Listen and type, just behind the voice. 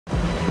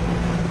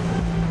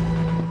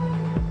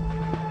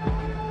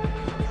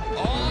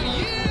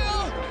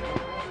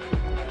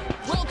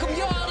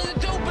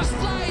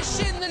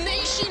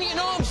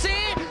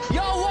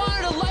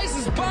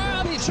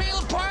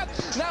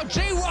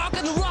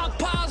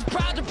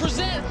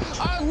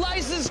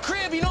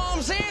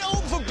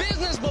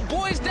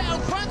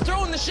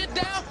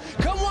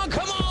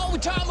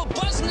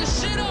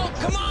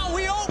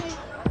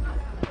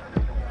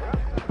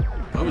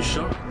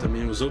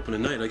was open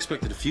at night. I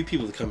expected a few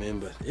people to come in,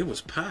 but it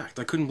was packed.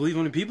 I couldn't believe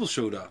how many people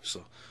showed up.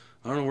 So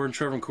I don't know where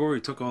Trevor and Cory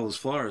took all those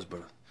flyers, but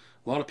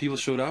a lot of people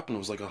showed up, and it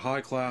was like a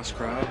high-class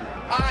crowd.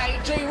 All right,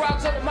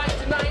 J-Roc's on the mic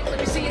tonight. Let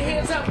me see your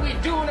hands up.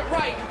 We're doing it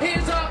right.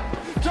 Hands up.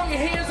 Throw your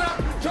hands up.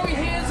 Throw your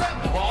hands up.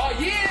 Oh,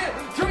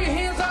 yeah. Throw your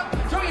hands up.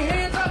 Throw your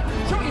hands up.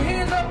 Throw your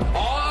hands up.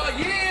 Oh,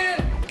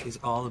 yeah. It's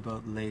all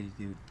about the ladies,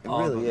 dude. It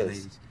all really about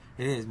is. The ladies.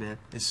 It is, man.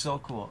 It's so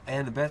cool.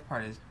 And the best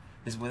part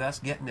is with us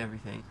getting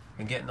everything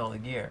and getting all the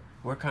gear,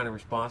 we're kind of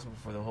responsible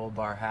for the whole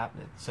bar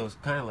happening. So it's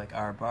kind of like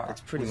our bar.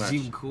 It's pretty which much. is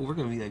even cool. We're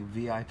going to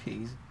be like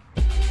VIPs.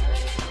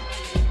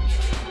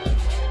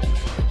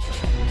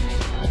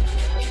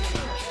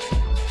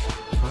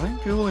 I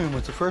think Julian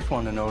was the first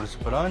one to notice,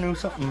 but I knew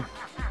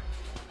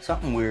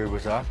something weird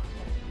was up.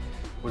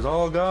 It was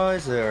all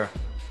guys there.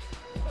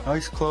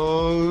 Nice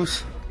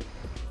clothes,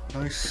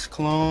 nice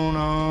cologne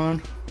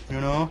on, you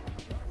know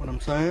what I'm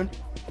saying?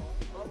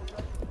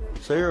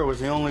 Sarah was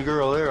the only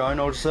girl there. I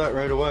noticed that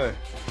right away.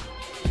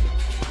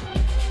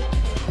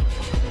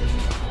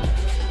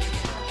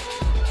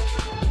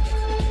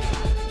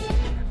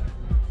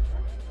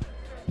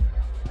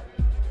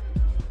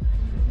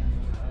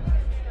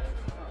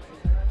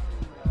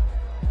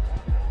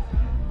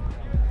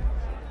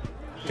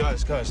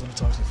 Guys, let me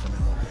talk to you for a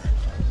minute.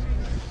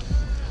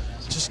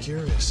 Just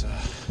curious,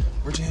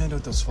 where'd you hand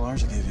out those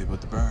flyers I gave you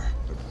about the bar?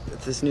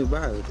 It's this new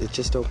bar. It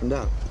just opened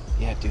up.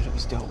 Yeah, dude, it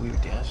was dope. We were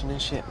dancing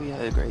and shit. We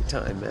had a great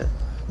time, man.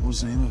 What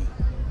was the name of it?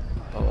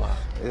 Oh,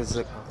 It was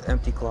an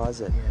empty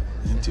closet.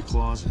 Empty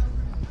Closet.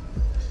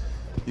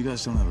 You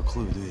guys don't have a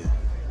clue, do you?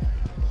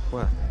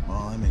 What?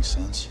 Well, that makes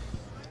sense.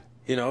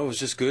 You know, it was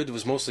just good. It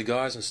was mostly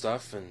guys and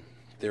stuff, and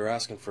they were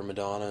asking for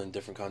Madonna and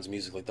different kinds of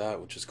music like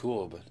that, which is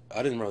cool, but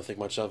I didn't really think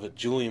much of it.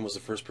 Julian was the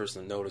first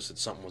person to notice that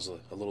something was a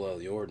little out of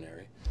the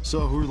ordinary.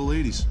 So, who are the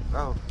ladies?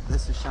 Oh,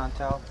 this is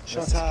Chantal.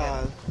 Chantal.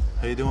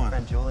 How you doing?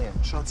 And Julian.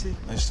 Chanty.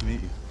 Nice to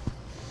meet you.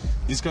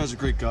 These guys are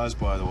great guys,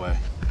 by the way.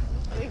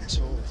 Thanks.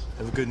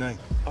 Have a good night.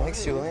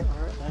 Thanks, Julian.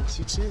 Thanks,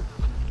 you too.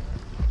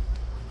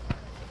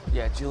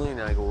 yeah, Julian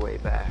and I go way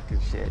back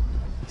and shit.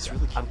 He's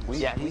really cute.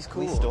 Yeah, he's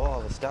cool. We stole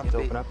all the stuff to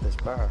open up this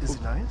bar. Is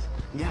it nice?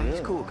 Yeah,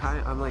 he's cool.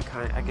 I'm like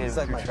I get He's him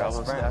like through my trouble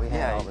and best friend. stuff. We hang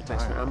Yeah, all he's the my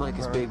best friend. time. I'm like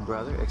his big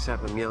brother,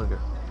 except I'm younger.